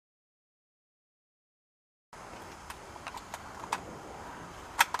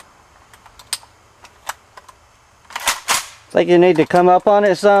Think you need to come up on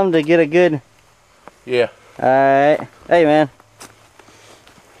it some to get a good... Yeah. Alright. Hey, man.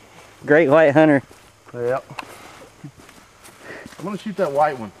 Great white hunter. Yep. I'm gonna shoot that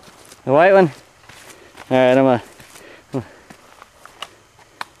white one. The white one? Alright, I'm gonna...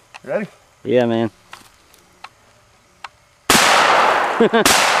 Ready? Yeah, man.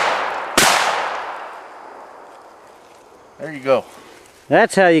 There you go.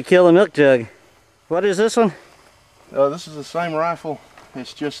 That's how you kill a milk jug. What is this one? This is the same rifle.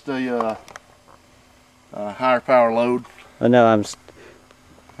 It's just a higher power load. Oh no,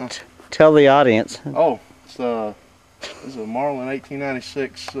 tell the audience. Oh, this is a Marlin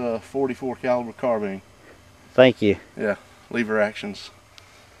 1896 44 caliber carbine. Thank you. Yeah, lever actions.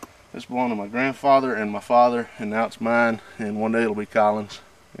 This belonged to my grandfather and my father, and now it's mine, and one day it'll be Colin's,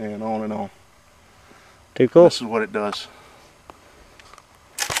 and on and on. Too cool. This is what it does.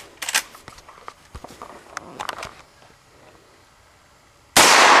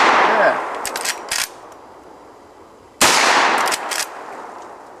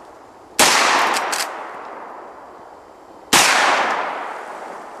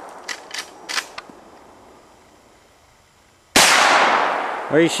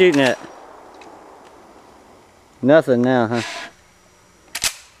 Where are you shooting at? Nothing now, huh?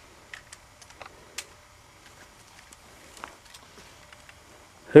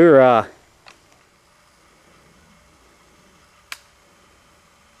 Hoorah!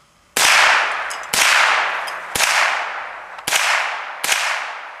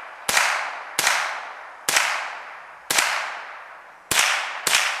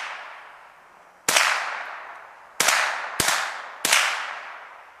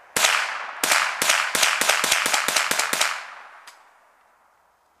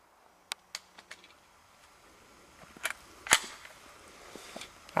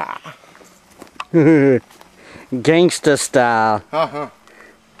 Gangsta style. Uh-huh.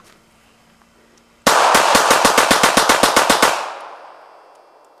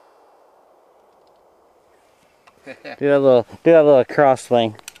 Do a little cross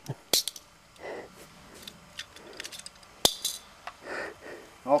thing.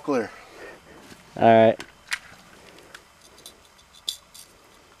 All clear. All right.